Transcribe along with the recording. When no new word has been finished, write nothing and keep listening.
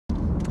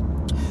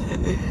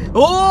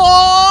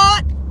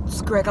What?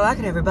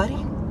 Scrack-a-lackin', everybody.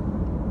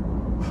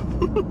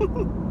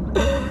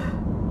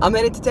 I'm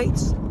headed to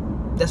Tate's.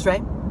 That's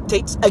right.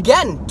 Tate's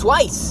again,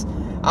 twice.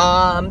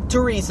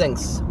 Two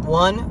reasons.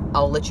 One,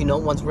 I'll let you know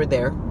once we're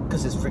there,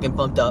 because it's freaking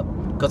pumped up.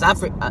 Because I'm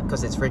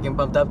freaking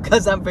pumped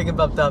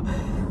up.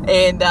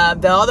 And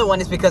the other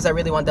one is because I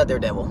really want that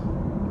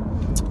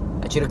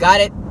Daredevil. I should have got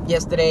it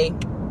yesterday,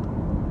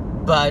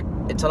 but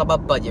it's all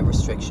about budget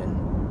restriction. You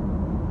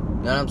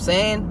know what I'm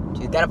saying?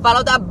 You gotta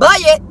follow that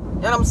budget.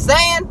 You know what I'm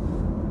saying?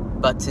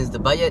 But since the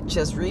budget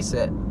just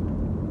reset,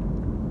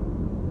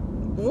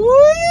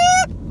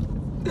 what?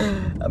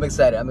 I'm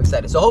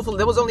excited. So hopefully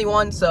there was only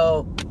one,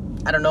 so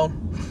I don't know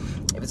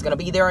if it's gonna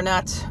be there or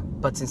not.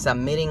 But since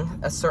I'm meeting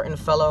a certain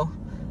fellow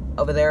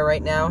over there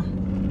right now,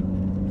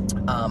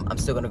 I'm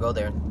still gonna go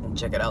there and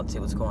check it out, see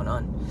what's going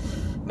on.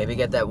 Maybe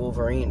get that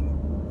Wolverine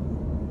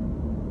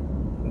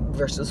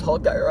versus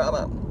Hawkeye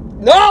Rama.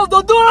 No,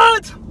 don't do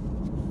it!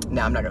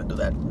 Nah, I'm not gonna do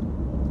that.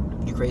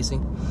 You crazy?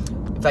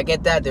 If I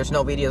get that, there's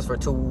no videos for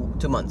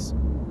two months.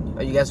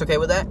 Are you guys okay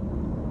with that?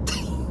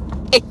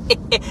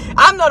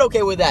 I'm not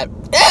okay with that.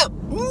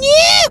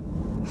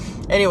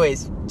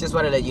 Anyways, just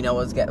wanted to let you know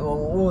what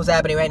was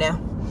happening right now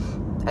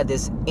at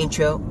this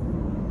intro,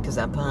 because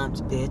I'm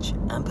pumped, bitch.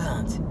 I'm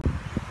pumped.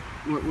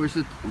 Where's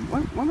the...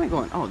 Where am I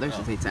going? Oh, there's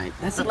the Tate sign.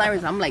 That's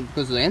hilarious. I'm like,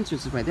 because the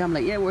entrance is right there. I'm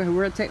like, yeah,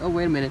 we're at Tate. Oh,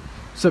 wait a minute.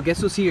 So guess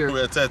who's here?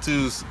 We're at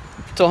Tattoos.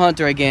 To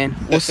Hunter again.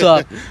 What's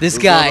up? This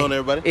guy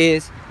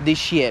is the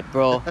shit,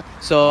 bro.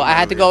 So I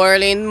had to go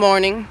early in the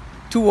morning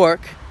to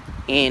work,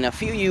 and a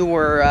few of you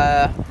were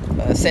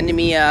sending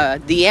me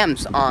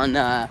DMs on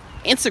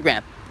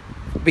Instagram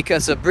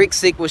because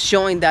Brickstick was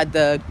showing that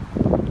the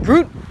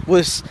Groot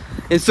was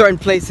in certain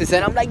places,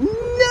 and I'm like,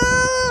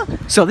 no.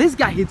 So this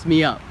guy hits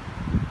me up.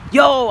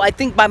 Yo, I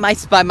think by my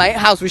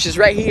house, which is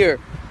right here,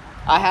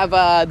 I have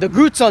the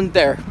Groots on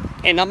there.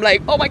 And I'm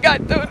like, oh my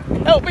god, dude,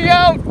 help me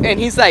out. And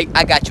he's like,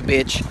 I got you,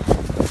 bitch.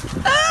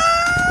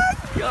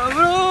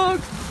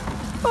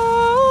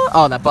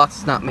 Oh, that box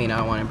is not me. I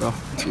don't want it, bro.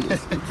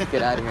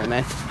 Get out of here,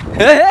 man.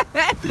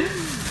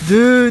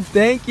 Dude,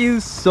 thank you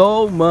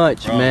so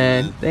much,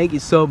 man. Thank you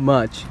so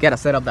much. Gotta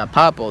set up that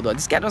PayPal, though.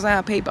 This guy doesn't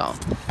have PayPal.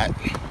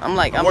 I'm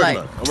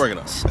working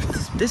on it.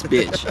 This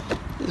bitch.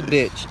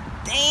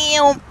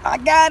 Damn, I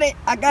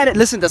got it.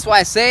 Listen, that's why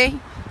I say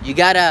you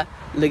gotta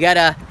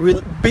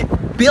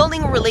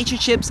building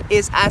relationships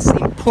is as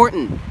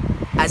important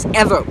as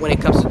ever when it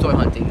comes to toy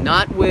hunting.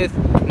 Not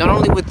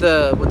only with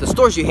the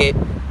stores you hit,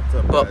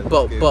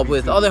 but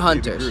with other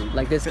hunters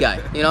like this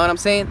guy. You know what I'm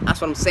saying? That's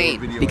what I'm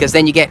saying. Because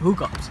then you get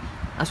hookups.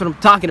 That's what I'm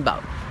talking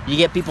about. You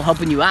get people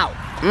helping you out.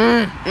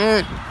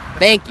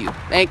 Thank you.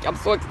 I'm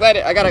so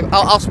excited.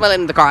 I'll smell it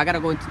in the car. I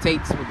gotta go into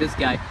Tate's with this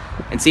guy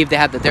and see if they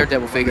have the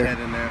Daredevil figure.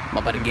 I'm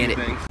about to get it.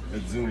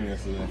 Zoom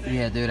yesterday.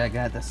 Yeah, dude, I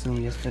got the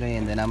Zoom yesterday,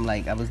 and then I'm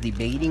like, I was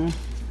debating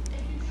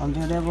on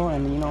Daredevil,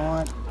 and you know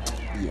what?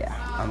 Yeah,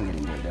 I'm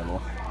getting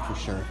Daredevil for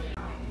sure.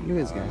 Look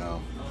at this guy.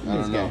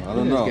 I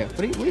don't know. What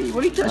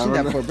are you touching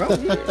that for, bro?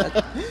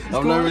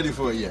 I'm not ready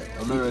for it yet.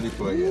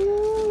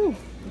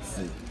 Let's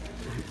see.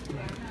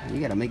 You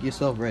gotta make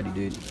yourself ready,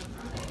 dude.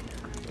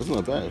 That's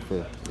not bad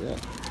for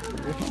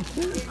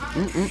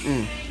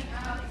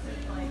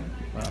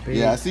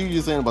Yeah, I see what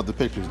you're saying about the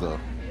pictures though.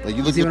 Like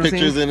you look at the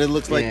pictures and it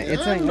looks like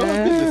it's like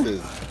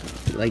businesses.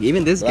 Like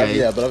even this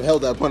guy. But I've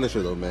held that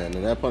Punisher though, man,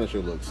 and that Punisher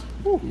looks.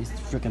 He's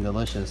freaking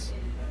delicious.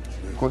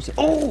 Of course.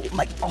 Oh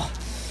my. Oh.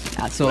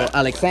 So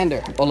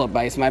Alexander. Oh look,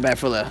 it's my bad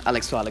for the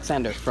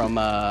Alexander from.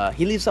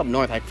 He lives up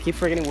north. I keep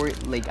forgetting where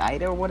Lake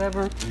Ida or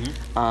whatever.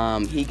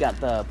 He got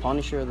the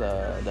Punisher,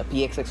 the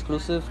PX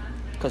exclusive,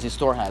 because his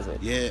store has it.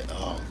 Yeah.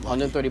 Oh.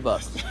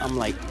 $130. I'm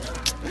like.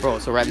 Bro,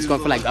 so it's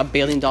going for like $1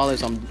 billion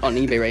on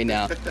eBay right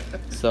now.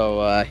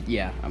 So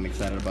yeah, I'm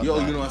excited about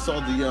that. You know, I saw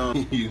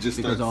the you just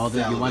because all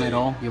the you want it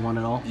all. You want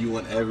it all. You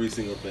want every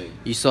single thing.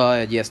 You saw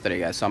it yesterday,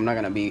 guys. So I'm not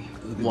gonna be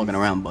walking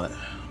around, but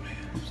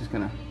I'm just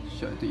gonna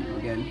show it to you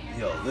again.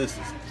 Yo, this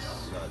is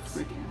nuts.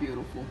 Freaking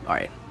beautiful. All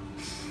right.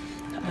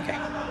 Okay,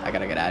 I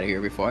gotta get out of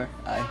here before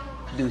I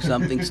do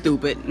something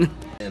stupid.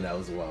 And that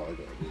was a while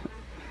ago.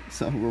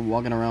 So we're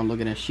walking around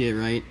looking at shit,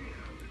 right?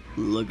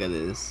 Look at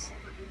this.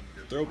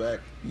 Throwback.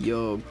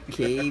 Yo,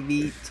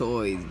 KB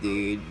Toys,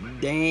 dude.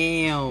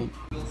 Damn.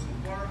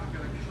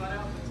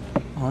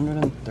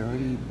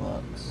 $130.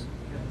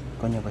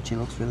 Coño, but she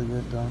looks really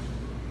good, though.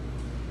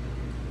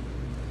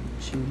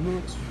 She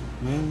looks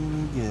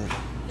really good.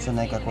 So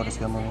now I got quarter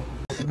scale model.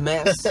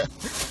 Mess.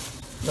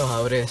 Know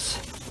how it is.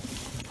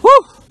 Woo!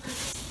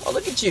 Oh,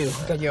 look at you.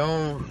 Got your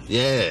own.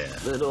 Yeah.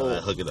 Little.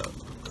 Hook it up.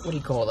 What do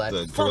you call that?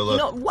 The gorilla. You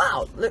know,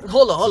 wow.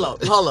 Hold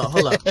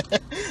up.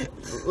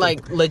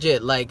 Like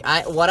legit. Like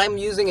what I'm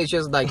using is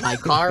just like my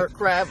car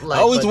crap. Like,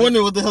 I always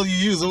wonder what the hell you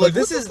use. I'm like,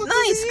 this is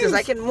nice because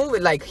I can move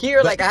it. Like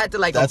here, like I had to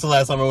like. That's the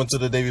last time I went to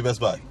the Davy Best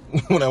Buy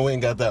when I went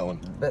and got that one.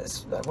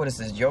 What is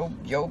this,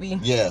 Joby?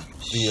 Yeah,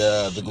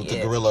 the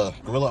gorilla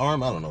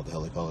arm. I don't know what the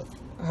hell they call it.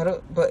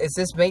 But is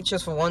this made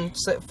just for one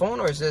phone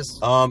or is this?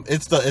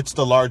 It's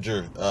the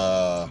larger.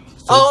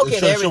 Okay,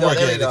 there we go.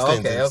 It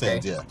extends, Okay.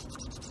 yeah.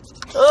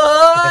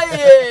 Oh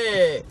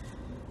yeah.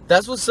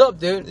 That's what's up,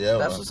 dude. Yeah,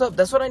 that's what's up.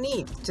 That's what I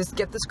need. Just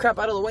get this crap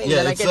out of the way. And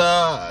Yeah, then it's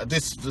I can...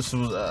 this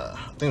was I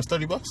think it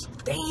was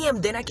 $30.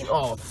 Damn, then I can...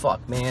 Oh,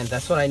 fuck, man.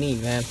 That's what I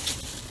need, man.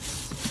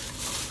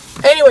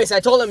 Anyways, I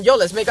told him, yo,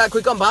 let's make a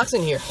quick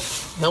unboxing here.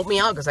 Help me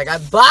out, because I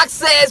got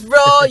boxes,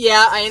 bro.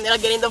 Yeah, I ended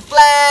up getting the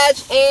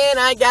Flash, and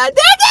I got...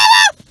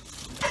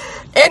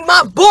 And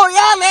my boy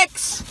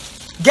Alex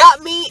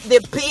got me the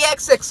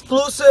PX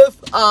exclusive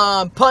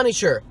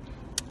Punisher.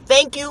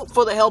 Thank you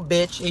for the help,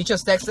 bitch. He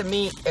just texted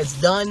me. It's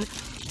done.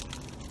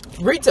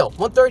 Retail,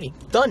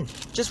 $130. Done.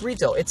 Just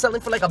retail. It's selling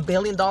for like $1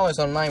 billion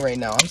online right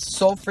now. I'm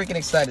so freaking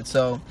excited.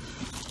 So,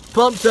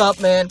 pumped up,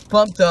 man.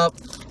 Pumped up.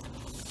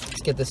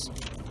 Let's get this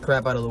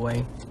crap out of the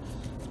way.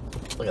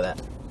 Look at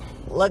that.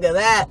 Look at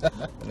that.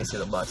 Let me see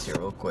the box here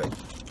real quick.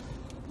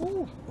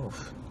 Ooh.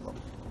 Oof.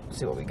 Let's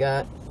see what we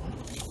got.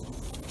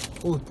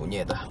 Ooh,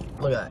 puñeta.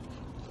 Look at that.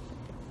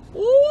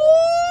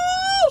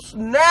 Ooh,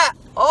 snap.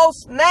 Oh,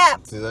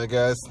 snap. See that,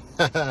 guys?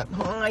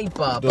 Hi,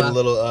 Papa. Doing a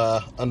little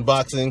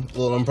unboxing, a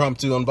little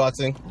impromptu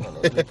unboxing.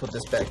 Let me put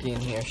this back in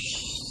here.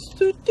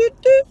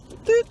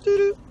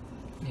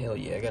 Hell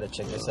yeah, I gotta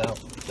check this out.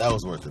 That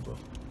was worth it, bro.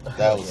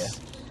 That was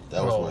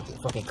worth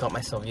it. Fucking cut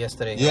myself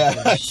yesterday.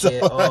 Yeah.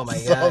 Shit. Oh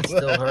my god, it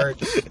still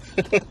hurts.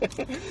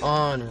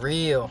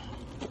 Unreal.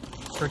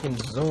 Freaking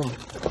zoom.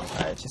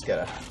 Alright, just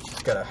gotta.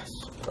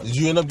 Did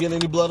you end up getting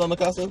any blood on the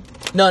costume?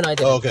 No, I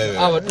didn't. Oh, okay.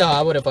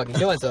 I wouldn't fucking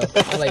kill myself.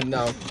 I'm like,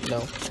 no.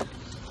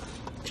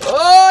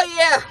 Oh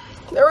yeah,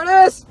 there it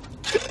is.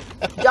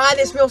 God,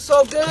 this feels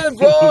so good,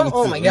 bro.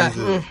 Oh my god.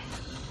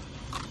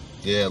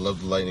 Yeah, I love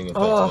the lightning effects,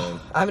 man.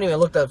 I haven't even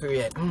looked up here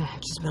yet.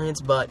 Just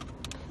millions, but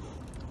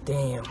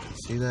damn.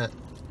 See that?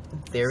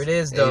 There it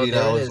is, though.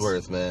 $80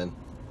 worth, man.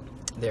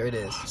 There it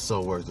is.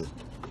 So worth it.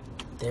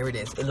 There it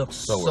is. It looks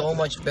so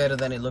much better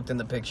than it looked in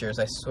the pictures.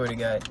 I swear to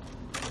God.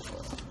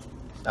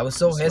 I was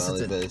so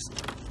hesitant.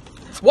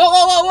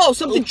 Whoa!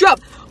 Something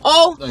dropped.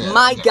 Oh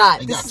my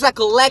God! This is a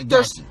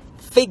collector's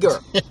figure.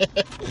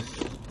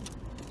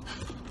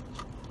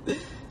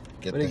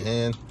 Get the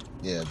hand.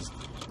 Yeah.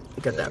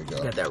 Got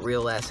that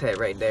real ass head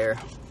right there.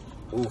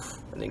 Oof.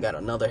 And then got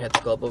another head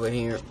sculpt over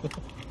here.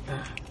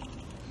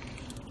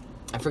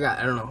 I forgot.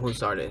 I don't know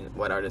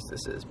what artist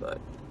this is, but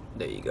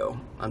there you go.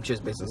 I'm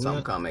just based on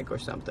some comic or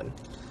something.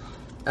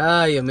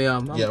 Yeah,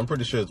 I'm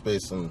pretty sure it's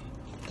based on.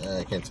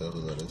 I can't tell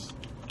who that is.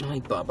 Hi,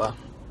 Baba.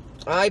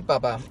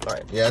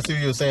 Alright. Yeah, I see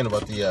what you were saying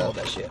about the all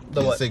that shit.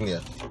 The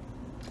insignia.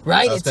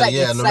 Right? It's like,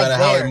 no matter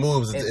how it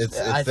moves, it's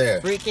there.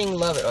 I freaking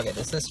love it. Okay,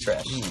 this is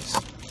trash. Jeez.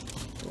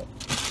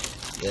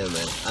 Yeah,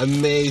 man. I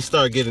may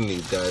start getting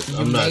these, guys.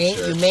 I'm not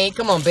sure. You may.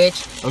 Come on,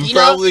 bitch. I'm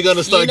probably going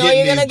to start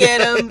getting these. You're going to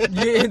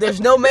get them.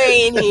 There's no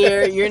may in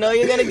here. You know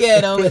you're going to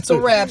get them. It's a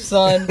wrap,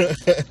 son.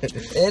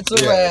 It's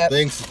a wrap.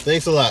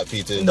 Thanks a lot,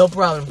 P2. No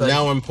problem, buddy.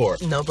 Now I'm poor.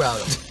 No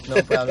problem.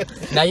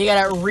 Now you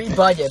got to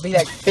re-budget. Be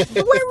like, do I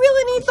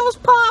really need those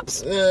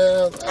pops? I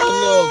don't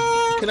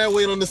know. Can I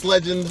wait on this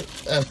legend?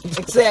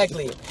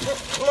 Exactly.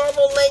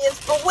 Marvel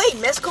Legends. But wait,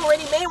 Mezco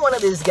already made one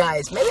of these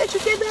guys. Maybe I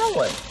should get that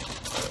one.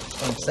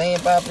 I'm saying,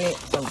 Poppy.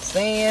 I'm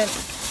saying.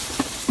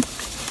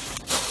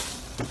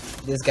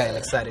 This guy I'm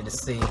excited to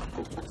see.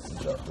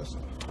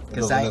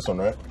 This one,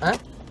 right? Huh?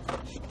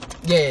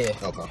 Yeah.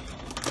 Okay.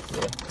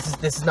 Yeah.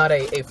 This is not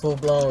a full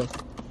blown.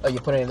 Oh,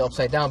 you're putting it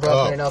upside down,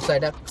 bro. Putting it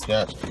upside down.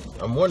 Gotcha.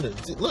 I'm wondering.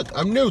 See, look,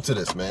 I'm new to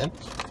this, man.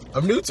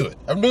 I'm new to it.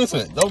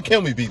 Don't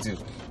kill me,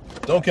 B2.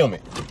 Don't kill me.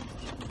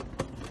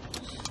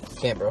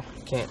 Can't, bro.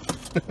 Can't.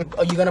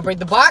 Oh, you gonna break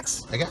the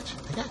box? I got you.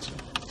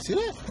 See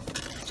that?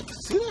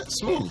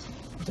 Smooth.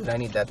 Dude, I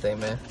need that thing,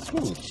 man.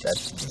 Smooth.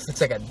 This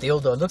looks like a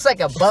dildo. It looks like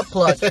a butt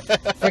plug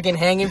freaking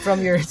hanging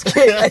from your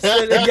skin. I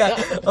swear to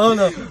God. Oh,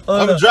 no.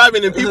 I'm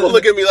driving and people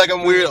look at me like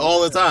I'm weird all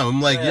the time.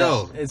 I'm like,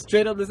 yo. It's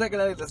straight up. It's like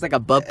a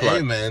butt plug.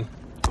 Hey, man.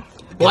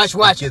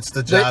 Watch. It's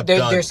the job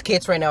done. There's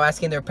kids right now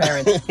asking their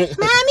parents,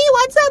 Mommy,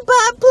 what's a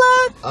butt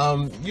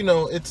plug?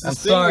 It's the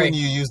thing when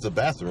you use the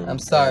bathroom. I'm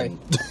sorry.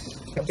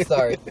 I'm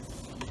sorry.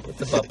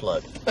 It's a butt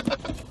plug.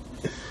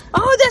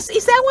 Oh,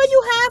 is that what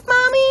you have,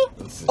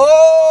 Mommy?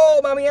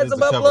 Oh, Mommy has a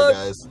butt plug.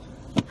 Guys.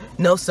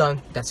 No,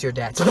 son, that's your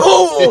dad's.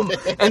 Boom!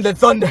 And the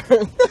thunder.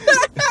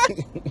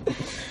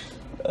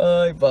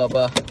 Oh,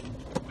 Baba.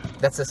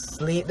 That's a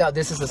sleep. No,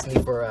 this is a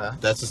sleeper.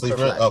 That's a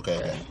sleeper.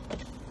 Okay.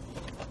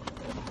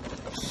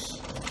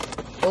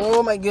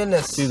 Oh my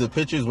goodness. See the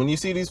pictures. When you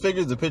see these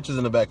figures, the pictures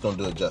in the back don't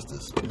do it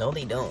justice. No,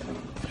 they don't.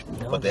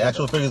 But the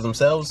actual figures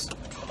themselves,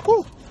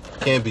 whew,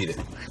 can't beat it.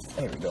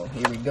 Here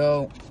we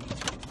go.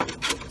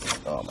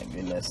 Oh my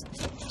goodness.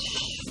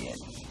 Shit.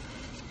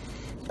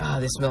 Ah,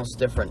 this smells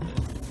different.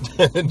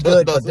 Good,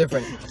 but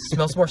different.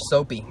 Smells more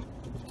soapy.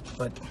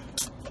 But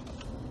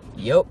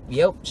yep.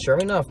 Sure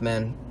enough,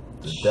 man.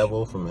 The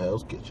devil from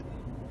Hell's Kitchen.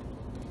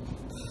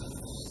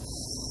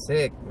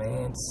 Sick,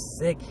 man.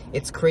 Sick.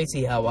 It's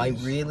crazy how I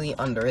really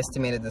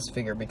underestimated this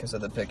figure because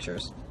of the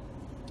pictures.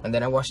 And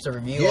then I watched the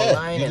review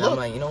online and I'm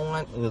like, you know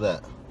what? Look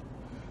at that.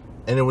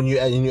 And then when you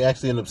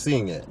actually end up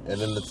seeing it, and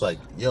then it's like,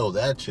 yo,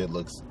 that shit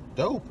looks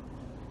dope.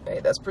 Hey,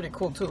 that's pretty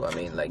cool too. I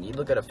mean, like, you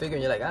look at a figure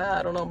and you're like,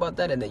 I don't know about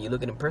that, and then you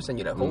look at it in person,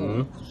 you're like,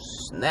 oh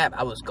snap,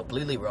 I was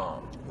completely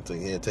wrong. It's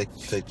like, yeah,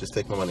 just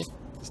take my money,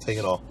 just take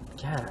it all.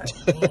 God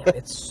damn,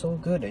 it's so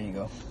good. There you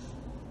go.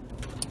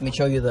 Let me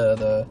show you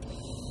the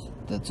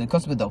it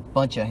comes with a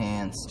bunch of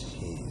hands.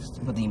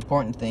 Jeez, but the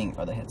important thing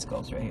are the head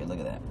sculpts right here. Look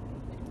at that.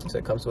 So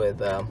it comes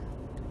with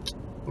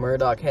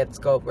Murdoch head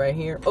sculpt right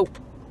here. Oh,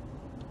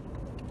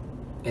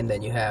 and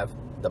then you have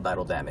the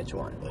battle damage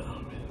one. Oh,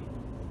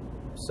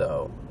 man.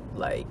 So,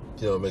 like,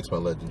 you know, it makes my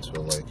legends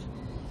feel like.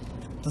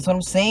 That's what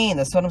I'm saying.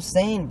 That's what I'm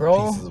saying,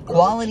 bro.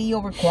 Quality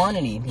over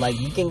quantity. Like,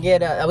 you can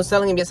get. I was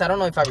telling him this. I don't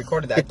know if I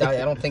recorded that.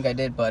 I don't think I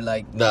did, but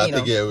like. No, I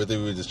think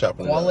we were just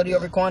chopping. Quality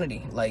over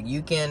quantity. Like,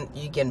 you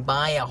can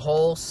buy a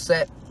whole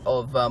set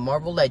of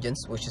Marvel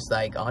Legends, which is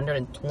like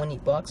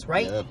 $120,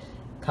 right? Yeah.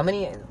 How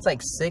many? It's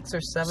like 6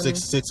 or 7.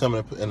 Six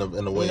coming in a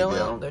wave.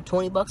 Yeah. They're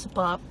 $20 a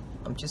pop.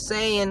 I'm just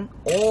saying.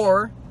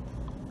 Or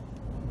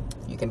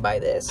you can buy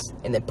this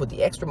and then put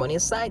the extra money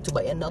aside to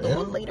buy another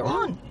one later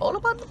on. All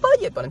about the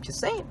budget, but I'm just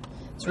saying.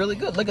 It's really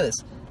good. Look at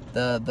this.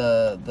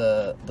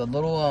 The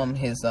little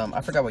his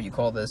I forgot what you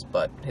call this,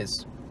 but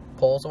his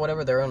poles or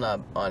whatever, they're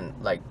on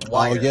like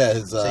wire. Oh yeah,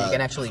 so you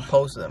can actually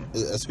post them.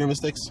 Screamer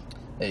sticks.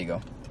 There you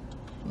go.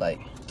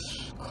 Like,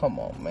 come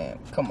on, man.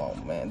 Come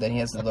on, man. Then he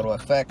has the little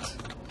effect,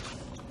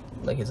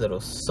 like his little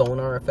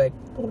sonar effect.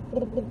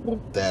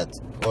 That's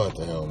what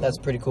the hell. Man. That's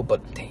pretty cool.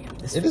 But damn,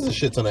 it is a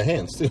shit ton of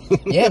hands too.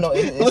 Yeah, no,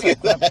 it's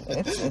like that.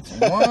 It's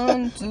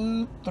 1,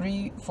 2,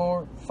 3,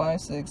 4,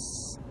 5, 6,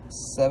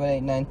 7, 8,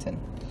 9, 10.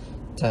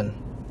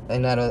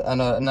 And out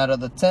of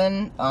the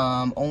 10,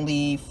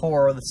 only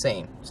 4 are the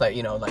same. So,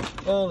 you know, like,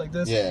 oh, like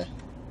this. Yeah.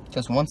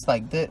 Just one's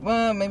like this.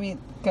 Well, maybe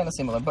kind of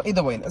similar. But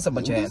either way, it's a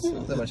bunch of hands.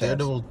 It's a bunch of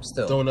hands.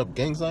 Still throwing up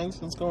gang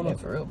signs? What's going on?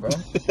 For real, bro.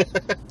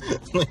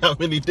 How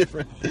many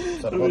different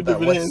hands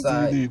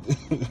do you need?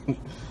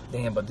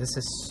 Damn, but this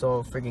is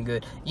so freaking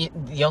good.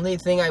 The only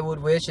thing I would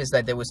wish is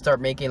that they would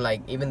start making,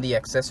 like, even the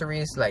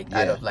accessories, like,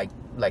 out of, like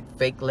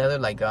fake leather,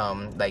 like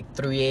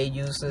 3A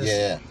uses.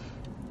 Yeah.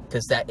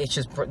 Because it's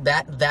just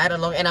that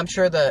alone, and I'm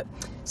sure I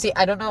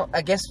don't know,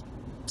 I guess,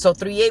 so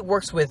 3.8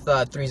 works with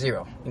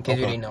 3.0, in case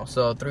you didn't know.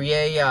 So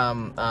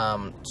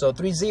 3.8, so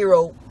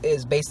 3.0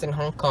 is based in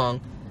Hong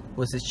Kong,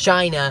 which is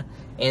China,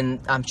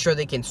 and I'm sure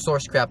they can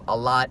source scrap a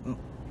lot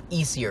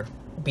easier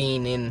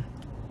being in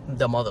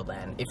the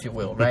motherland, if you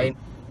will, right?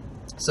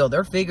 So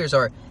their figures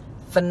are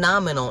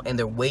phenomenal, and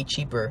they're way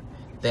cheaper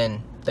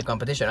than the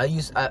competition. At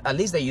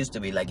least they used to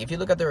be. Like, if you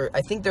look at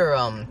I think their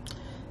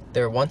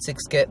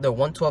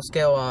 112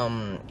 scale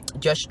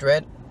Judge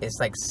Dredd is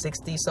like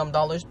 $60-some,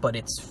 but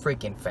it's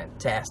freaking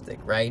fantastic,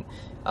 right?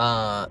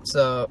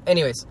 So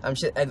anyways,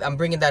 I'm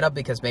bringing that up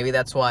because maybe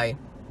that's why,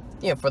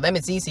 for them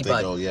it's easy,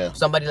 but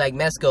somebody like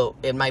Mezco,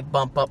 it might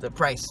bump up the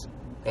price.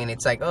 And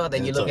it's like, oh,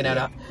 then you're looking at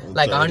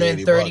like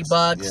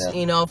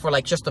 $130, for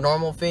like just a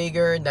normal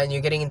figure. And then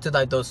you're getting into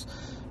like those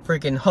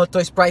freaking Hot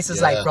Toys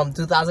prices, like from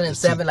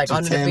 2007, like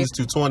 110s,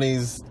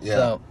 220s,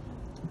 So,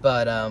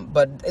 but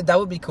that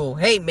would be cool.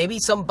 Hey, maybe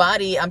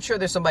I'm sure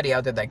there's somebody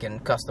out there that can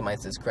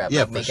customize this crap.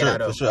 Yeah, for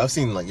sure. I've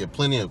seen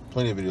plenty of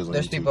videos on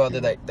There's YouTube, people out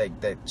there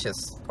that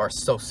just are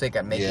so sick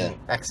at making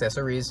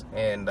accessories,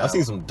 and I've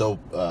seen some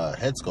dope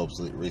head sculpts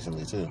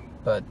recently too.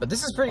 But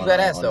this is pretty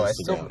badass though.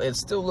 It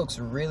still looks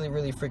really,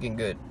 really freaking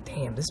good.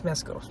 Damn, this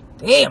Mezco.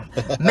 Damn,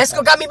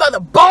 Mezco got me by the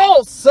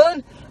balls,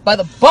 son. By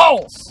the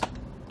balls.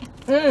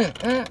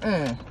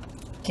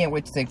 Can't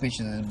wait to take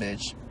pictures of this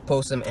bitch.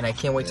 Post them, and I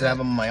can't wait to have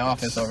them in my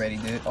office already,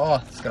 dude.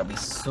 Oh, it's gonna be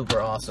super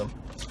awesome.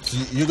 So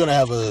you're gonna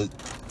have a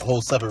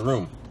whole separate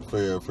room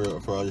for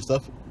all your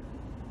stuff?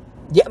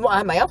 Yeah, well, I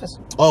have my office.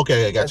 Oh,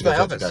 okay, I got you.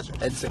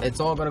 It's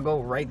all gonna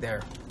go right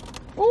there.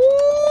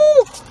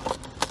 Ooh,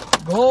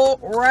 go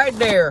right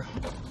there.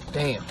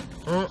 Damn.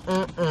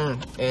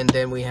 And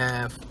then we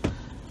have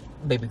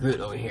Baby Groot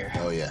over here.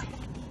 Oh yeah.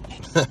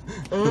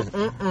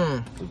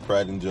 With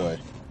pride and joy.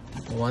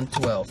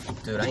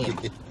 112, dude. I am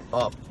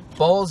up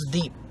balls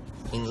deep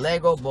in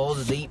Lego,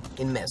 balls deep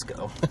in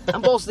Mezco.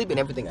 I'm balls deep in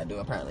everything I do,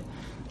 apparently.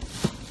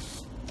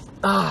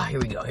 Here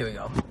we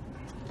go.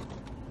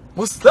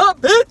 What's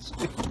up, bitch?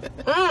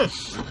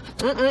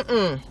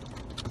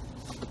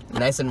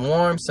 Nice and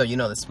warm, so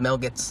the smell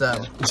gets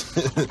it's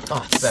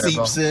better,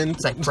 seeps bro. in.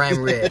 It's like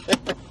prime rib.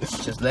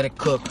 Just let it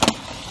cook.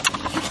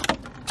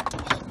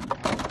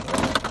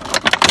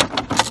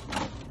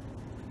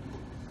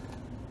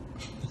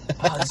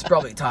 Oh, this is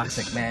probably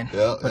toxic, man.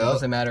 But it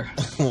doesn't matter.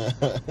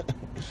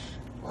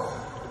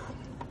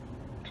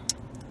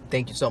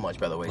 Thank you so much,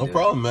 by the way. No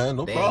problem, man.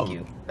 No problem. Thank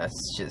you.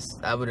 That's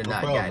just, I would have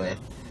not gotten it.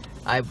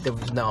 There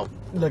was no.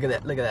 Look at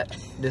that.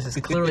 This is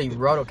clearly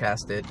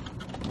rotocasted,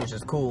 which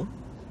is cool.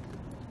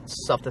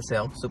 Soft as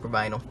hell, super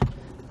vinyl.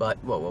 But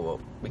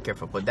whoa, be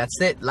careful. But that's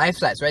it, life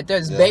size right there.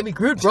 This is Baby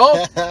Groot,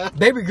 bro.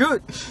 Baby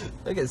Groot.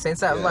 Look at the same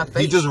side of my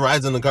face. He just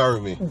rides in the car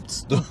with me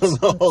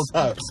the whole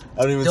time.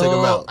 I don't even take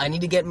him out. I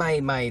need to get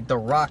my The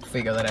Rock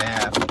figure that I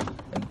have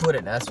and put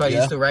it. That's why he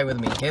used to ride with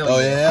me. Hell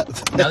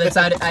Now it's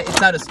out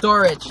of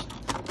storage.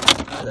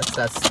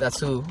 That's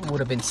who would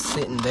have been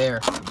sitting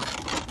there.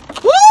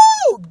 Woo!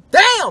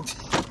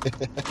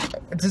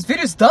 This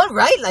video's done,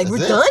 right? Like,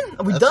 we're done?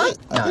 Are we done?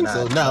 I think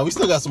so. Nah, we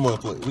still got some more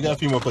places. We got a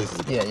few more places.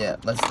 Yeah.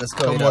 Let's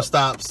go. Couple more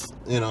stops,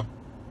 you know.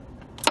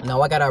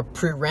 Now I gotta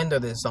pre-render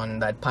this on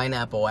that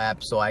Pineapple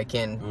app so I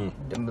can.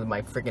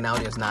 My freaking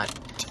audio is not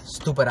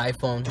stupid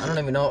iPhone. I don't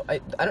even know. I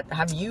don't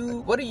have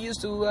you. What do you use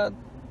to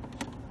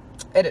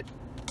edit?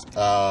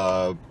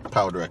 Power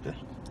Director.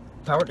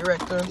 Power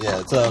Director.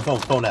 Yeah, it's a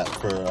phone app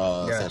for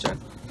Samsung.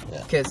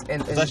 Yeah.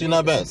 It's actually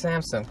not bad.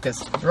 Samsung,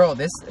 cause bro,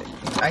 this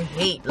I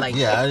hate like.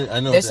 Yeah, I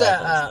know. There's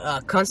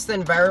a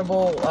constant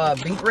variable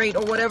beat rate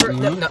or whatever.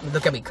 No,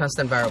 look at me,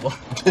 constant variable.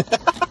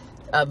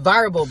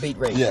 Variable beat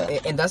rate. Yeah.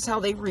 And that's how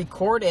they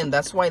record, and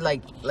that's why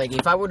like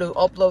if I were to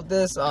upload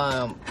this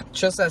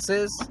just as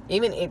is,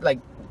 even if, like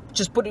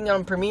just putting it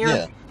on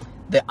Premiere,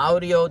 the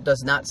audio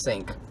does not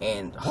sync,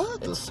 and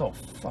it's so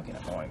fucking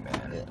annoying,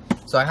 man. Yeah.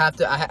 So I have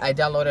to. I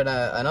downloaded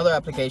another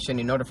application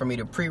in order for me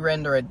to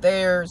pre-render it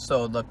there.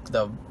 So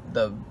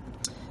the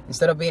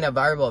instead of being a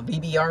variable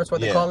VBR is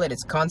what they call it,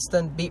 it's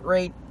constant beat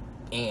rate,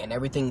 and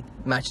everything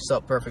matches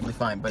up perfectly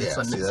fine. But it's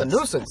a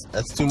nuisance.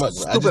 That's too much.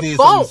 Stupid I just need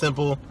phone. something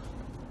simple.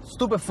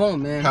 Stupid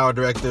phone, man. Power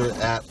Director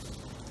app.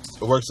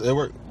 It works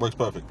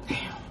perfect.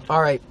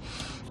 All right,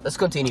 let's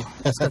continue.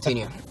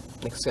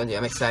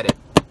 I'm excited.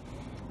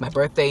 My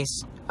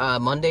birthday's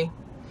Monday,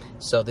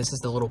 so this is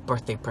the little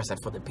birthday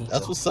present for the pizza.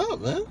 That's what's up,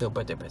 man. Little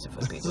birthday present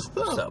for the pizza.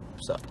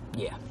 So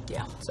yeah.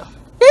 So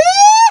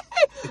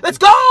let's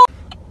go,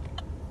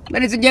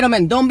 ladies and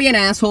gentlemen. Don't be an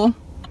asshole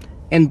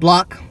and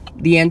block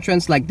the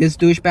entrance like this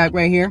douchebag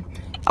right here.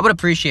 I would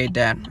appreciate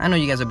that. I know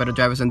you guys are better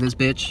drivers than this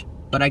bitch,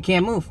 but I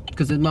can't move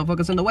because this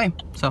motherfucker's in the way.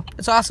 So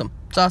it's awesome.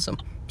 So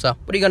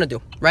what are you gonna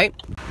do, right,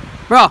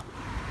 bro?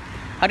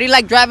 How do you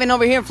like driving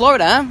over here in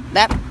Florida, huh?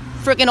 That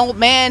freaking old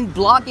man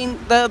blocking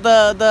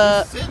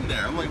the sitting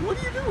there. I'm like, what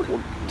are you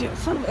doing? Dude,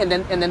 and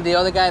then the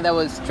other guy that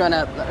was trying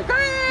to.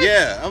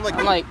 Yeah, I'm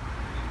like,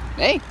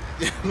 hey,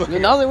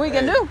 nothing we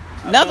can do.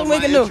 Nothing we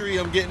can do.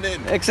 I'm getting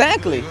in.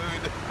 Exactly.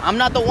 I'm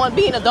not the one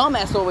being a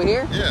dumbass over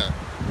here. Yeah.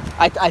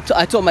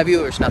 I told my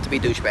viewers not to be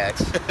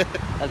douchebags.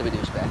 Not to be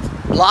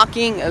douchebags.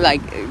 Blocking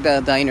like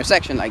the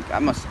intersection. Like I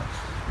must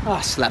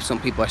slap some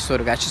people. I swear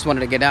to God. I just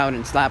wanted to get out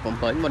and slap them.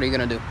 But what are you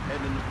gonna do?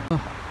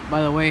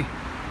 By the way,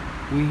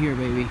 we here,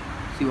 baby.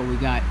 See what we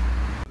got.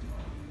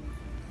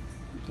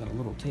 Got a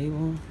little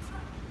table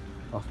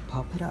of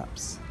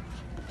pop-it-ups.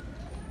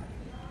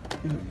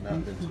 I've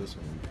not been to this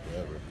one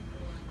forever.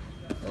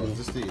 Oh, is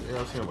this the? Yeah,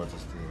 I was hearing about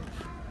this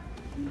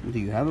thing. Do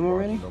you have them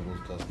already?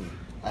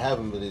 I have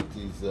them, but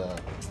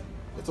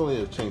it's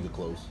only a change of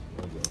clothes.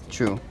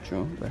 True.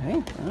 But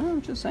hey,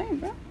 I'm just saying,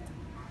 bro.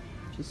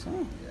 Just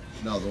saying. Yeah.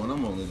 No, the one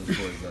I'm only looking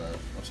for is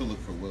I'm still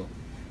looking for Will.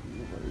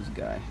 This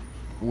guy.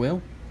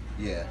 Will?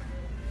 Yeah.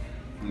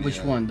 Which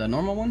one? The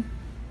normal one?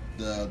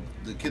 The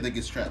kid that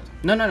gets trapped.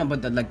 No,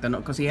 but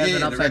because he has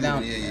it upside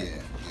down.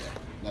 Yeah.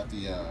 Not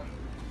the.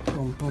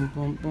 Boom, boom,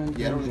 boom, boom.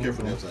 Yeah, I don't really care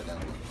for the upside down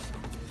one.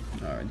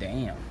 Oh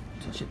damn,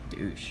 such a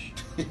douche.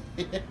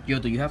 Yo,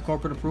 do you have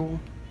corporate approval?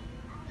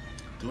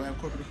 Do I have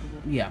corporate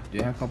approval? Yeah. Do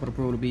you have corporate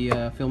approval to be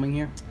filming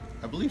here?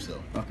 I believe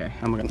so. Okay,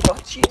 I'm gonna. Oh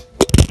shit!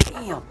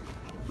 Damn.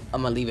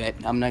 I'm gonna leave it.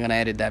 I'm not gonna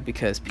edit that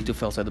because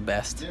Pitufels are the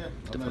best. Yeah.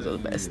 Pitufels are the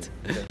best.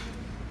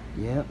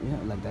 Yeah,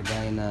 like that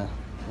guy in the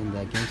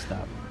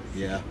GameStop.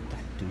 Yeah.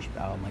 That douche.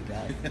 Oh my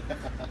god.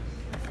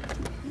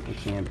 I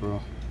can't,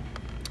 bro.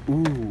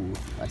 Ooh,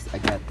 I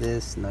got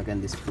this. Now I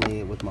can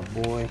display it with my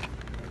boy.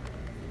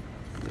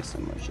 Guess how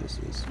much this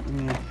is.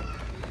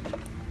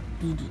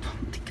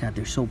 God,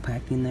 they're so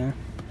packed in there.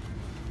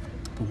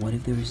 But what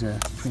if there's a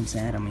Prince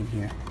Adam in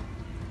here?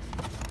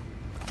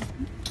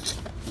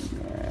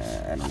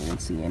 I don't even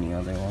see any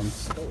other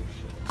ones.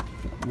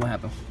 What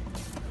happened?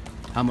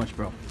 How much,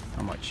 bro?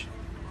 How much?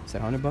 Is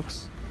that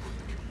 $100?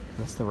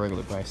 That's the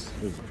regular price.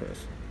 Here's the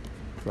price.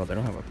 Bro, they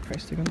don't have a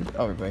price tag on this?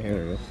 Oh, right here.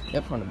 There it is.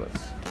 Yep, $100.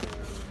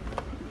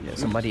 Yeah,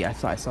 somebody, I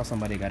saw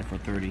somebody got it for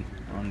 30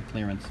 on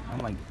clearance. I'm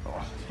like,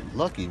 oh,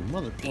 lucky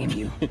mother. Damn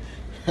you.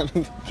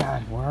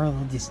 God, where are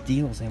all these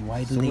deals and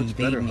why do they much evade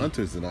better me?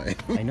 hunters than I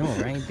am. I know,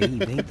 right? They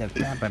evade the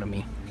crap out of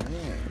me.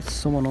 Yeah. It's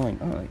so annoying.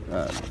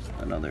 Oh,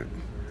 another.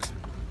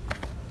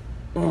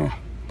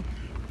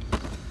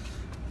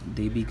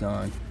 They be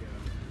gone.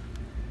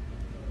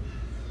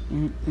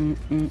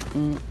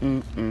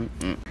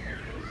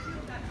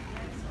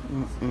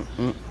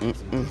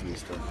 Disney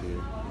stuff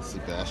here.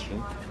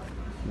 Sebastian.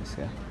 Let's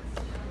go.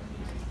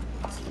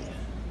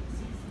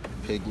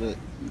 Piglet.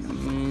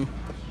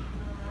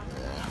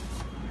 Yeah.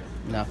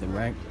 Nothing,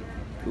 right?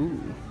 Ooh.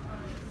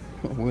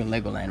 We're in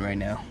Legoland right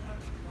now.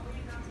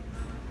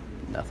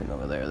 Nothing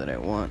over there that I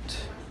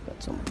want.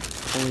 Got some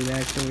poly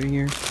bags over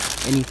here.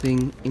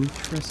 Anything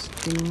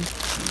interesting?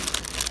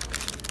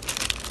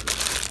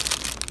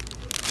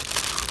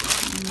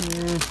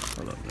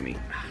 Hold up, let me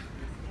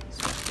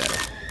swap that up.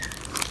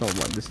 So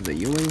what, this is a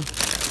Ewing?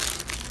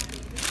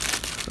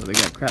 So they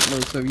got crap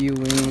loads of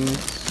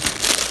Ewings.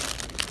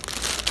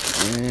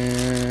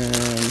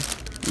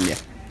 And yeah.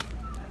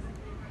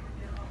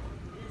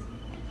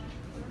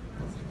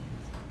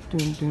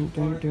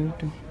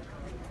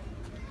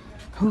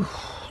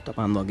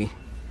 tapan logi.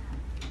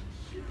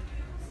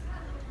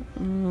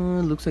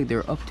 Looks like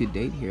they're up to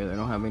date here. They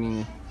don't have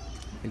any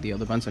like the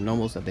other Barnes and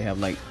Nobles that they have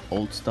like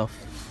old stuff.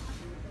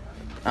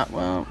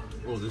 Well.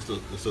 Oh, there's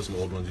still some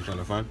old ones you're trying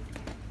to find?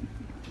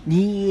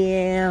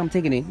 Yeah, I'm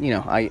taking it. You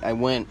know, I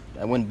went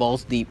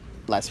balls deep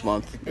last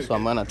month, so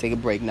I'm gonna take a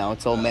break now.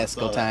 It's all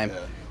Mezco time,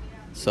 yeah.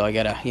 So I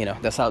gotta, you know,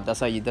 that's how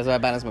I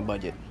balance my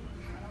budget.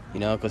 You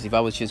know, because if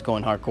I was just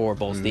going hardcore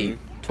balls deep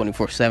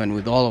 24/7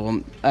 with all of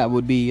them, I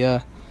would be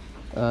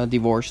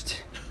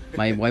divorced.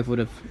 My wife would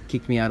have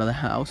kicked me out of the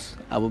house.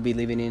 I would be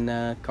living in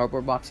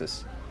cardboard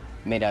boxes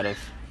made out of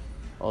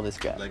all this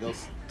crap.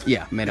 Legos?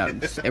 Yeah, made out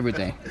of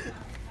everything.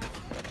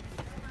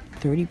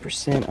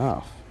 30%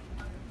 off.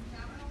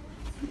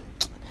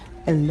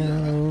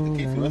 Hello.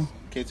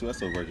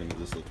 K2SO version of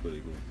this looks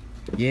pretty cool.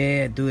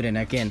 Yeah, dude, and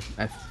again,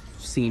 I've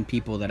seen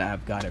people that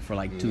have got it for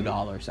like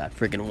 $2 at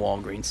freaking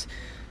Walgreens.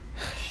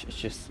 It's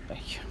just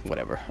like,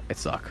 whatever. I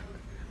suck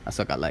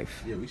at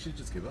life. Yeah, we should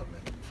just give up,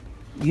 man.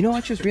 You know,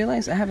 I just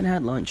realized I haven't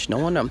had lunch. No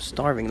wonder I'm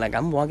starving. Like,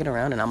 I'm walking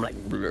around and I'm like,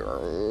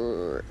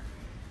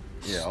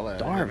 yeah, all that.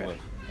 Starving.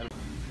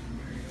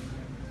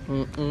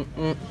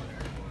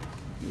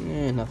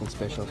 Yeah, nothing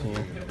special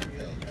here.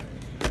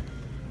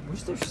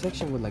 Where's their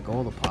section with like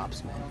all the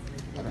pops, man?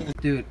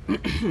 Dude,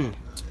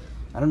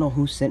 I don't know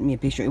who sent me a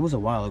picture. It was a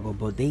while ago,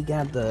 but they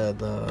got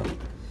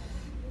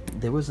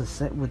there was a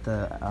set with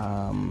the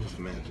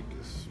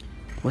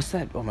what's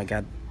that? Oh my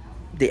god.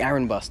 The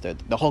Iron Buster,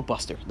 the Hulk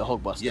Buster.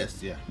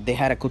 Yes, yeah. They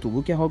had a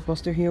Kotobukiya Hulk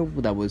Buster here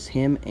that was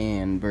him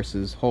and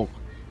versus Hulk.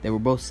 They were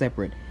both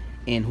separate,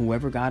 and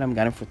whoever got him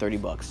for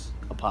 $30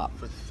 a pop.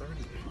 For 30.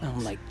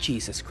 I'm like,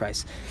 Jesus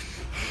Christ.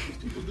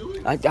 People do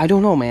it? I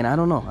don't know, man. I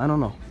don't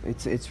know.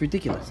 It's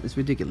ridiculous. It's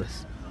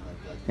ridiculous.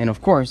 And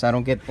of course, I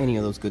don't get any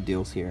of those good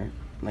deals here.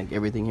 Like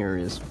everything here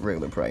is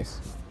regular price.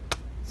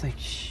 It's like,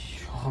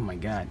 oh my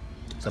god.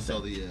 I saw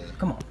the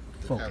come on,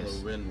 focus.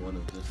 Kylo Ren one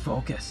of this.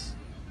 Focus.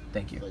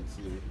 Thank you.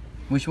 Lightsaber.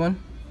 Which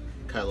one?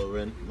 Kylo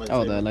Ren.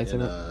 Oh, the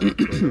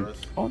lightsaber.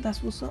 Oh,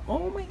 that's what's up.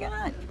 Oh my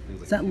god.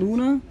 Is that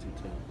Luna?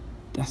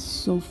 That's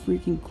so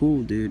freaking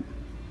cool, dude.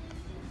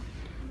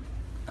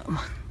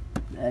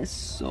 That's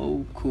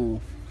so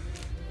cool.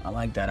 I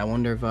like that. I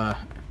wonder if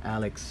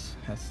Alex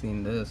has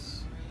seen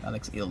this.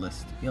 Alex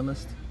Illest,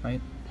 right?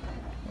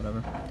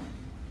 Whatever.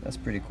 That's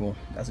pretty cool.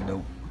 That's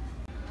dope.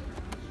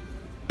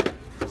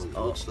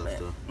 Oh,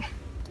 man.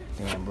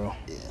 Damn, bro.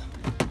 Yeah.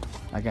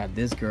 I got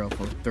this girl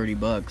for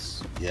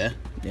 $30. Yeah.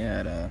 Yeah.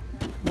 At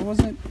what was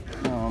it?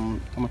 How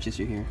much is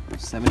you here?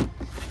 7.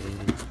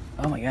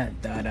 Oh my god.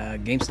 That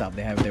GameStop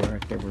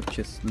they were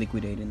just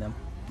liquidating them.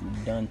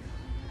 Done.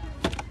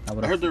 I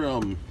heard they're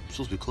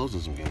supposed to be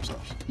closing some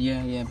GameStops.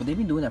 Yeah, but they've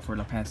been doing that for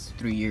the past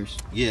 3 years.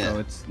 Yeah. So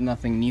it's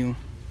nothing new.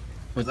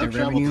 But I've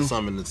traveled to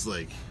some and it's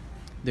like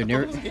there's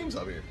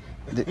GameStop here.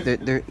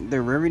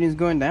 their revenue's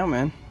going down,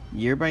 man,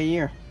 year by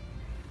year.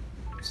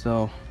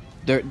 So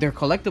they're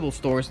collectible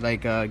stores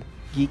like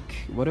Geek,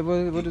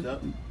 whatever. What is?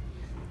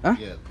 Huh?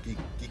 Yeah, Geek.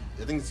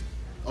 I think it's.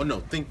 Oh no,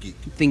 Think Geek.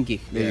 Think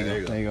Geek. There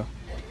you go.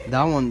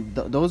 That one,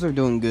 those are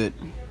doing good,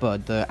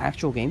 but the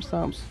actual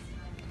GameStops,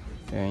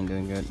 they ain't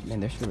doing good.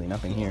 And there's really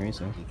nothing here, is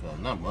there?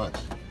 Not much.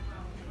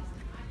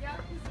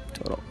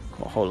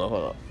 Hold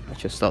up. I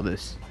just saw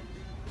this.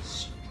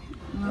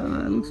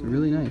 That looks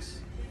really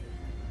nice.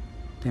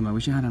 Damn, I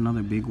wish I had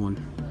another big one.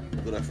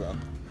 What I found.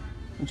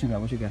 What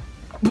you got?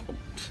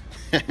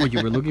 What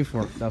you were looking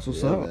for? That's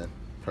what's up. Man.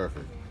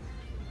 Perfect.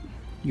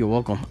 You're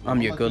welcome.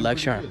 I'm your good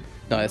lecturer.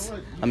 No,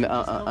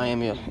 I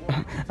am your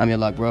I'm your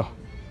luck, bro.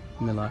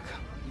 I'm your luck.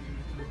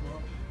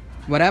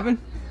 What happened?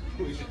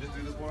 We should just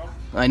do this more often.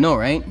 I know,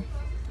 right?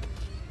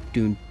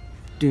 Dun.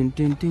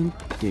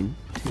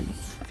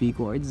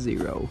 Figuard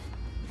 0.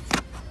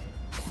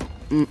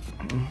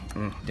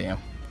 Damn.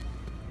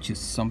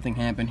 Just something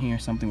happened here.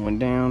 Something went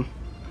down.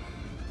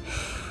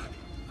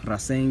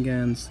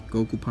 Rasengans,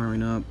 Goku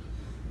powering up,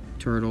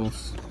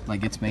 turtles.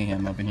 Like, it's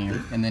mayhem up in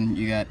here. And then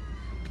you got,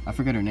 I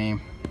forget her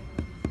name.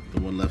 The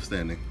one left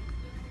standing.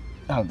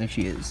 Oh, there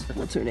she is.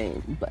 What's her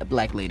name?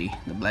 Black Lady.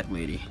 The Black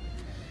Lady.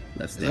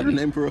 Left standing. Is that her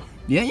name, bro?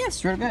 Yeah,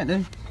 straight up,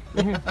 dude.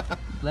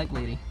 Black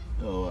Lady.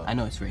 Oh, wow. I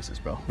know it's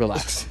racist, bro.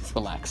 Relax.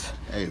 Relax.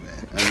 Hey,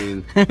 man. I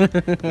mean,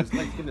 it's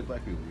like skin to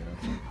black people,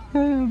 you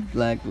know?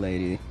 Black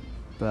Lady.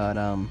 But,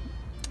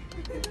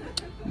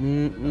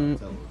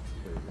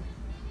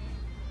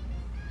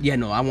 yeah,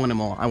 no, I want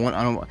them all. I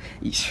don't.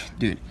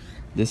 Dude,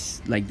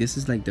 this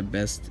is like the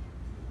best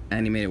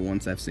animated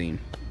ones I've seen,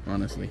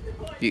 honestly.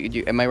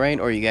 Am I right,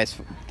 or you guys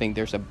think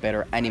there's a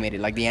better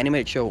animated, like the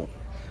animated show,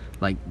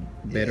 like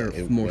better,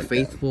 more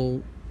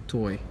faithful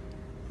toy?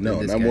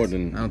 No, not more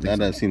than.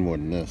 I've seen more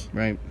than this.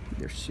 Right?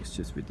 It's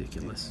just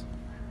ridiculous.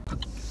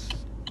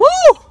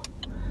 Woo!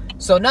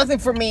 So nothing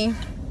for me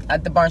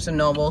at the Barnes and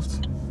Nobles.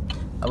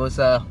 I was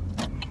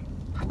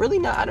really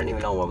not. I don't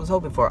even know what I was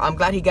hoping for. I'm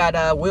glad he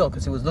got Will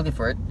because he was looking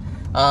for it.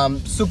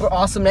 Super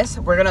awesomeness.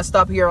 We're gonna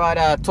stop here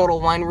at Total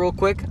Wine real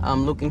quick.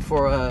 I'm looking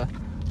for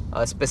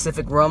a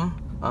specific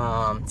rum,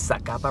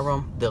 Zacapa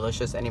rum,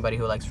 delicious. Anybody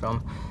who likes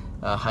rum,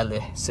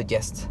 highly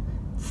suggest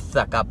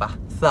Zacapa.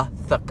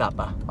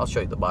 Zacapa. I'll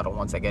show you the bottle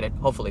once I get it.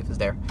 Hopefully it's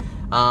there.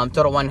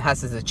 Total Wine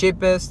has is the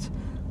cheapest.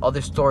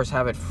 Other stores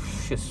have it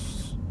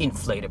just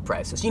inflated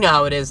prices. You know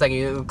how it is, like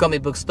you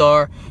comic book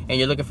store and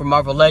you're looking for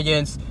Marvel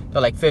Legends.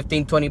 They're like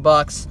 15, 20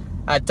 bucks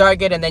at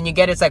Target, and then you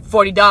get it's like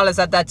 $40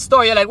 at that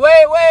store. You're like,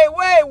 wait,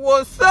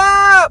 what's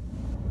up?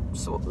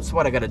 So that's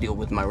what I gotta deal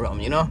with my rum,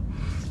 you know.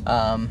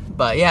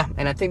 But yeah,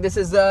 and I think this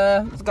is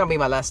it's gonna be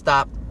my last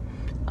stop.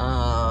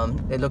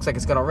 It looks like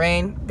it's gonna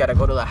rain. Gotta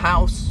go to the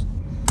house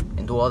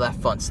and do all that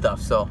fun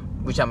stuff. So,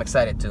 which I'm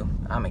excited to.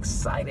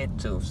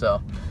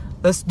 So,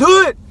 let's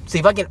do it. See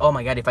if I can. Oh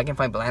my God, if I can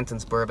find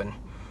Blanton's bourbon.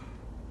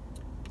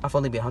 I've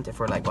only been hunting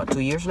for like what, 2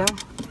 years now? 2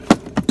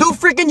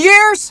 freaking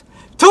years!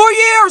 2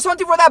 years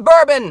hunting for that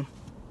bourbon.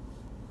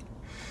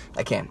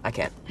 I can't.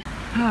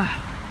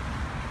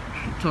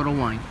 Total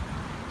Wine.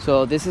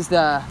 So this is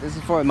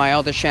for my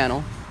other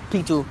channel,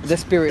 P2, the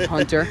Spirit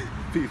Hunter.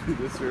 P2,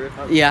 the Spirit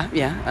Hunter. Yeah.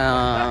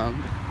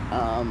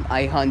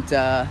 I hunt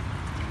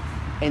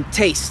and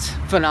taste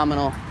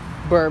phenomenal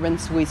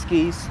bourbons,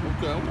 whiskeys.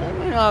 Okay.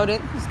 You know,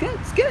 it's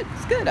good.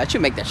 I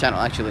should make that channel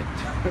actually,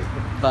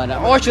 but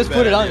or just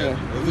put it on there.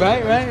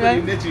 Right.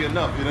 Pretty niche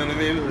enough, you know what I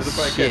mean? It'll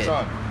probably catch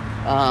on.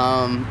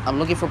 I'm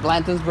looking for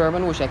Blanton's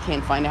bourbon, which I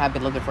can't find. I have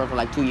been looking for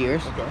like 2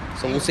 years. Okay.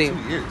 So we'll see. 2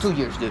 years. 2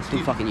 years, dude.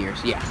 2 fucking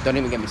years. Yeah. Don't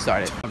even get me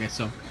started. Okay,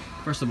 so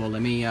first of all,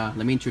 let me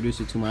introduce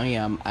you to my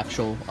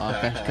actual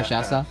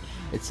cachaça.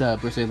 It's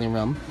Brazilian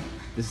rum.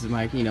 This is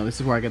my, this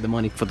is where I get the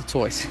money for the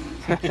toys.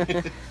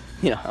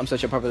 I'm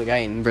such a popular guy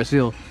in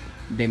Brazil.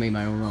 They make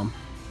my own rum.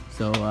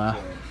 So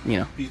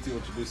P2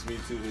 introduced me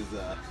to his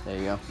there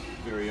you go.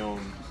 very own.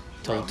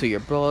 To your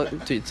bro,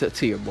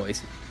 to your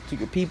boys, to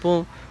your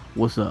people.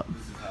 What's up?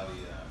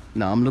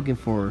 No, I'm looking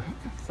for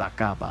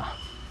Zacapa.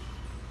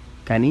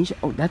 Canisha.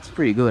 Oh, that's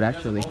pretty good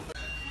actually.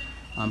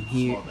 I'm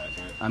here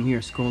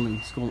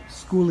schooling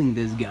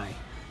this guy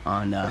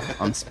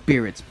on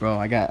spirits, bro.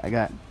 I got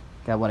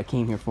what I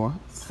came here for,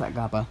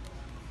 Zacapa.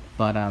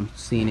 But I'm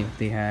seeing if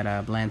they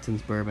had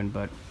Blanton's bourbon,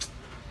 but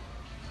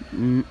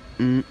they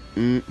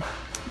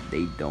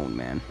don't,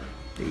 man.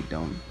 They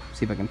don't.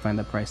 See if I can find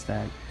the price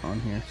tag on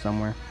here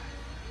somewhere.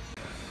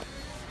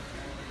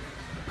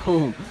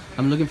 Boom.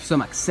 I'm looking for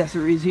some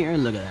accessories here.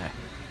 Look at that.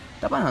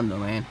 Tapando,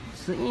 man.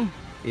 See?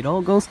 It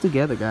all goes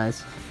together,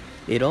 guys.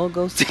 It all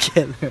goes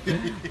together.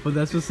 But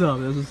that's what's up.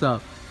 That's what's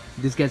up.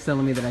 This guy's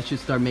telling me that I should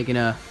start making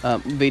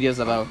videos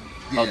about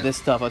this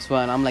stuff as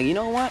well. And I'm like, you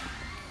know what?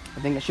 I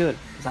think I should.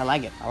 Because I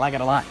like it. I like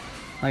it a lot.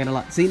 I like it a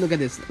lot. See, look at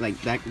this.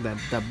 Like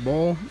that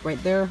bowl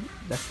right there.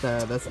 That's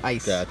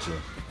ice. Gotcha.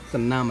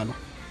 Phenomenal.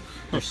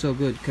 They're so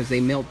good because they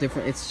melt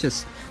different. It's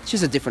just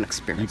a different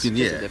experience. It's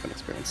a different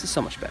experience. It's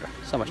so much better.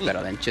 So much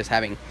better than just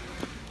having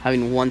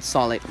one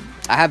solid.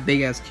 I have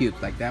big ass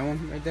cubes like that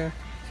one right there.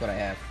 That's what I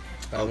have.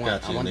 But I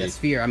want the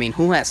sphere. I mean,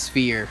 who has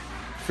sphere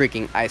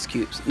freaking ice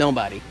cubes?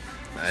 Nobody.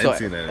 I ain't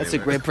seen that. That's a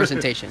great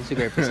presentation. It's a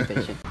great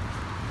presentation.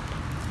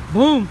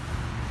 Boom.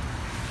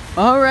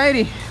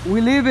 Alrighty,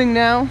 we're leaving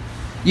now.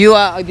 You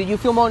did you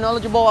feel more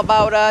knowledgeable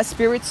about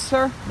spirits,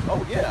 sir?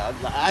 Oh yeah,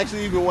 I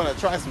actually even want to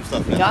try some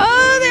stuff now.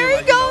 Oh, there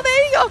you go,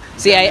 there you go.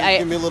 See,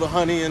 give me a little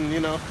honey and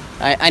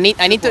I need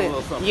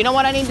to. You know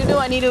what I need to do?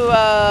 I need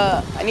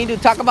to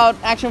talk about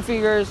action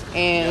figures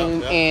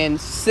and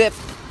sip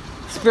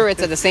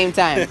spirits at the same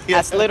time.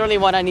 That's literally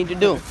what I need to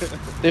do.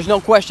 There's no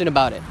question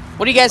about it.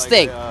 What do you guys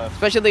think?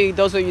 Especially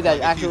those of you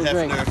that actually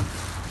drink.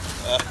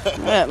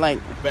 Yeah, like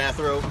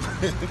bathrobe.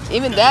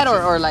 Even that,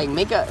 or like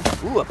make a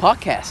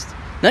podcast.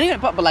 Not even a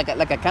podcast, but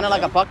like a kind of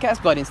like a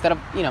podcast, but instead of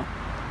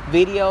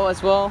video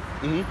as well.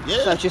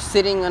 Yeah. So I'm just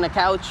sitting on a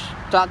couch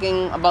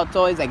talking about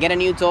toys. I get a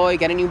new toy,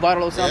 get a new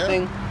bottle or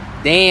something.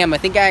 Yeah. Damn, I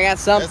think I got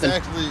something.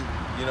 That's actually,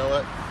 you know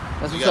what?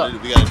 That's we gotta do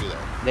that.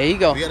 There you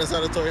go. We gotta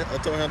start a toy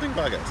hunting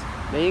podcast.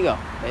 There you go.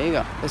 There you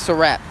go. It's a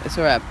wrap. It's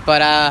a wrap.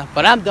 But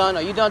I'm done.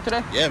 Are you done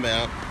today? Yeah,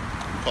 man.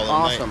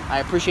 Awesome. I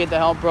appreciate the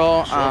help,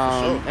 bro. For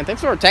sure. And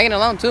thanks for tagging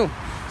along too,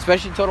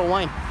 especially Total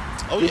Wine.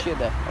 Oh, appreciate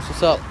that. That's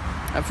what's up.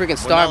 I'm freaking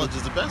starving. Knowledge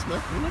is the best, man.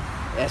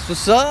 That's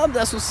what's up.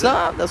 That's what's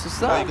up. That's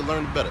what's up. You can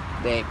learn better.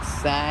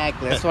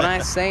 Exactly. That's what I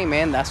say,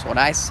 man. That's what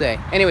I say.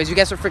 Anyways, you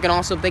guys are freaking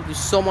awesome. Thank you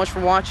so much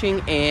for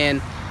watching.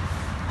 And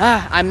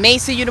I may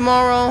see you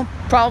tomorrow.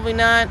 Probably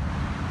not,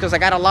 because I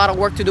got a lot of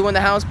work to do in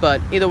the house.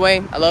 But either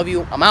way, I love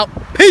you. I'm out.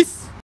 Peace.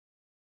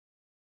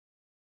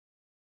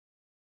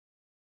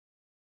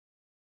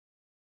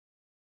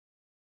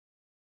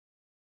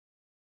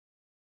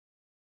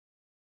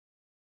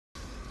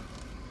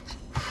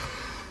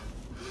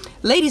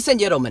 Ladies and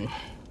gentlemen,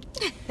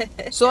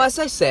 so as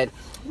I said,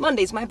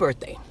 Monday's my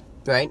birthday,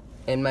 right?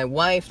 And my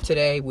wife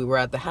today, we were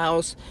at the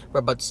house,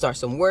 we're about to start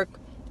some work,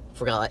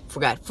 forgot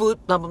food,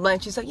 blah, blah, blah.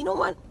 And she's like, you know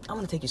what? I'm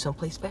going to take you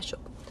someplace special.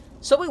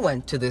 So we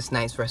went to this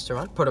nice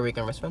restaurant, Puerto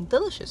Rican restaurant,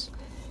 delicious.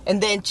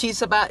 And then she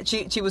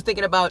was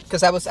thinking about,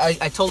 because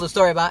I told the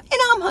story about,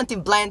 I'm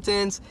hunting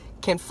Blantons,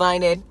 can't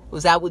find it,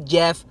 was out with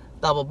Jeff,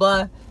 blah, blah,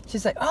 blah.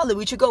 She's like, oh,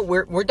 we should go,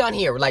 we're done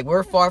here. Like,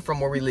 we're far from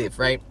where we live,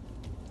 right?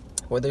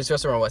 Where this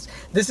restaurant was.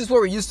 This is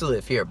where we used to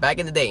live here, back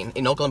in the day,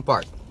 in Oakland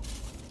Park.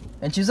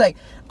 And she's like,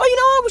 oh, you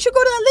know what? We should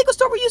go to that liquor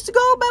store we used to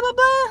go, blah, blah,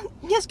 blah.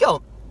 Let's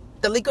go.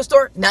 The liquor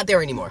store, not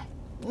there anymore.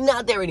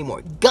 Not there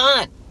anymore.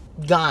 Gone.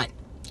 Gone.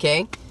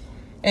 Okay?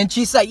 And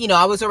she's like, you know,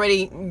 I was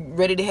already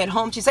ready to head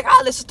home. She's like,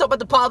 let's just stop at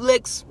the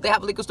Publix. They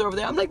have a liquor store over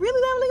there. I'm like, really?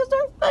 They have a liquor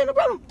store? Hey, no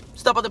problem.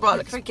 Stop at the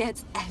Publix.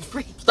 Forgets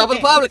everything. Stop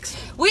at the Publix.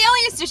 We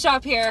all used to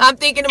shop here. I'm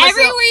thinking to myself.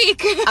 Every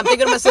week. I'm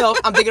thinking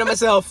to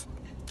myself.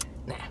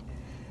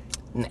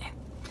 Nah.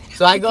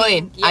 So I go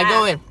in.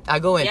 Yeah. I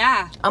go in.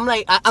 Yeah. I'm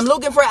like, I'm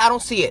looking for it. I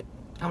don't see it.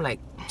 I'm like,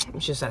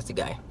 let's just ask the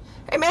guy.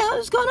 Hey man,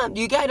 what's going on?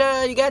 You guys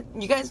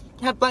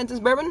have Blanton's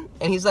bourbon?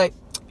 And he's like,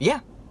 yeah.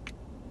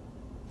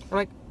 I'm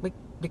like,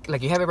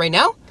 like you have it right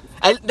now?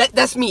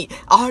 That's me.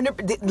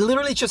 100.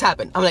 Literally just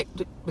happened. I'm like,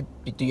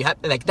 do you have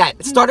like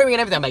that? Stuttering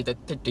and everything. I'm like,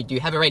 do you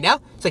have it right now?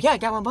 It's like, yeah, I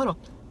got one bottle.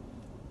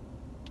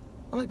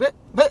 I'm like,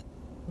 but.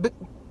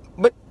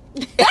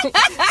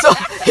 So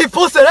he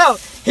pulls it out.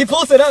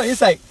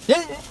 He's like,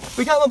 yeah,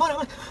 we got one bottle.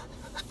 I'm like,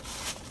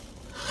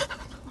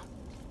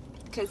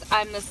 because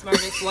I'm the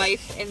smartest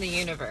wife in the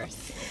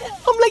universe.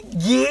 I'm like,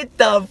 get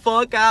the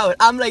fuck out.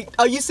 I'm like,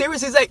 are you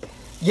serious? He's like,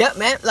 yeah,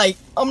 man. Like,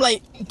 I'm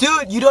like,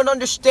 dude, you don't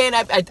understand.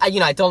 I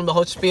told him the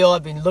whole spiel.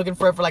 I've been looking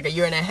for it for like a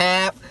year and a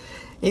half.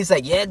 He's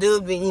like, yeah,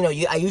 dude. You know,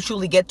 I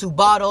usually get 2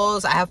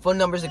 bottles. I have phone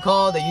numbers to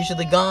call. They're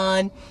usually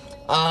gone.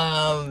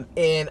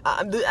 And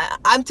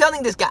I'm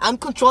telling this guy, I'm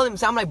controlling him.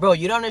 So I'm like, bro,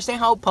 you don't understand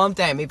how pumped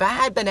I am. If I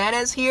had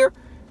bananas here,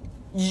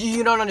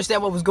 you don't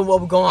understand what was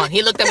going on.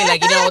 He looked at me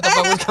like, you know what the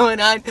fuck was going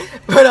on?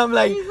 But I'm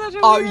like,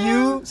 are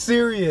you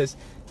serious?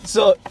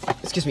 So,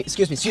 excuse me,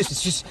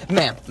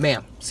 ma'am,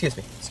 excuse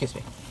me.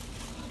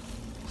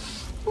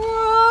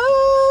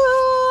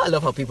 I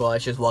love how people are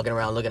just walking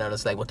around looking at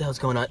us like, what the hell's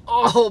going on?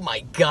 Oh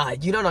my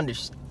God, you don't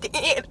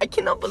understand. I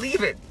cannot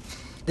believe it.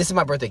 This is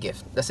my birthday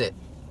gift. That's it.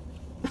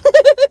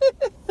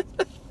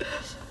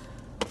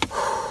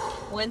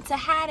 Wouldn't have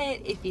had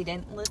it if you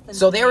didn't listen.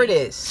 So there it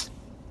is.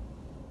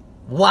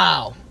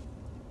 Wow.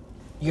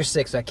 You're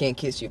sick, so I can't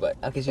kiss you, but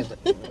I'll kiss you.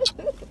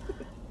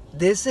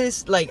 This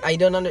is like, I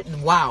don't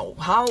wow.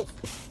 How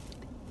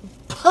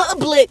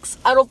Publix,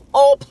 out of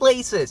all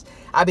places.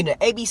 I've been to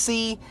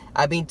ABC.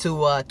 I've been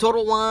to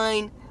Total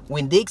Wine.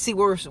 Winn-Dixie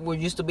were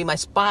used to be my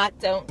spot.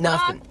 Don't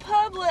nothing. knock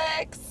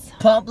Publix.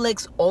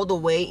 Publix all the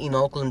way in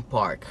Oakland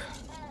Park.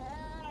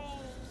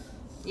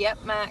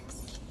 Yep,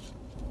 Max.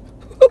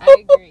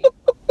 I agree.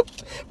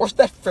 Where's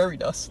that fairy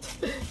dust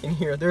in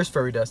here? There's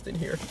fairy dust in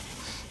here.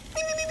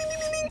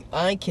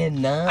 I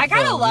cannot. I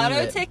got a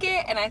lotto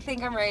ticket, and I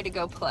think I'm ready to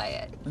go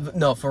play it.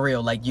 No, for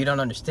real. Like, you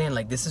don't understand.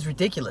 Like, this is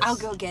ridiculous. I'll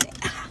go get it.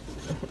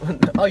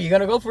 Oh, you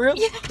gonna go for real?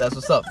 Yeah. That's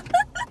what's up.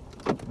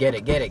 Get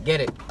it.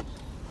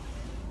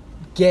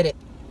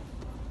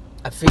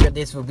 I figured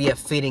this would be a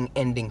fitting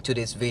ending to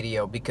this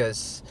video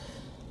because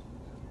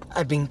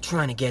I've been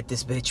trying to get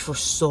this bitch for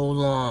so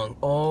long.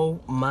 Oh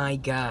my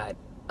God.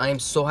 I am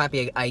so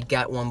happy I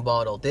got 1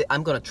 bottle.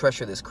 I'm gonna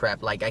treasure this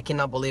crap. Like, I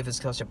cannot believe it's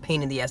such a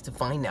pain in the ass to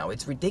find now.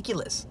 It's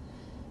ridiculous.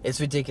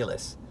 It's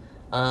ridiculous.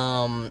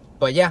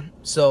 But yeah,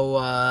 so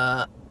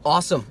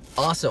awesome.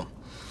 I'm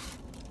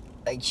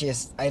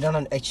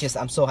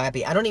so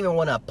happy. I don't even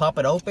want to pop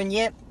it open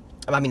yet.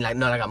 I mean, like,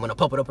 not like I'm gonna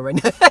pop it open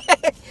right now.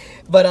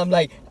 But I'm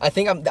like, I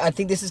think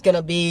this is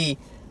gonna be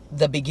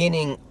the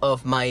beginning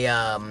of my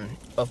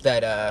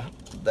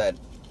that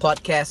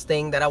podcast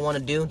thing that I want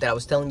to do, that I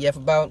was telling Jeff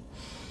about.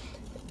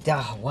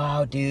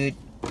 Wow, dude,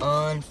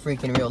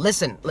 unfreaking real.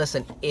 Listen,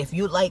 if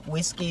you like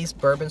whiskeys,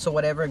 bourbons, or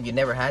whatever, if you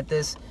never had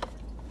this,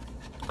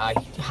 I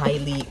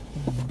highly,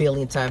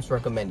 billion times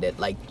recommend it.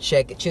 Like,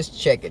 check it,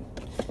 just check it.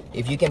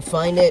 If you can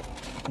find it,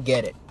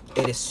 get it.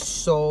 It is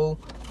so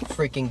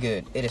freaking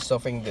good. It is so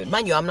freaking good.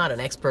 Mind you, I'm not an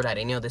expert at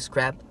any of this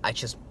crap. I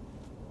just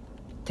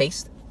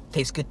tastes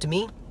good to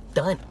me.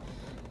 Done.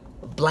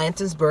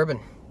 Blanton's bourbon.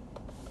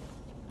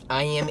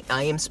 I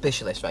am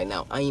speechless right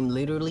now. I am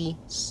literally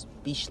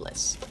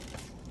speechless.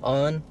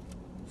 On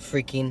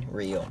freaking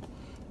real.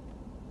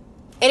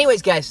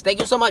 Anyways, guys, thank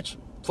you so much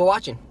for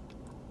watching.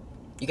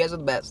 You guys are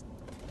the best.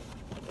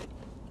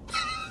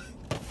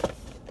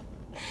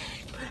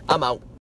 I'm out.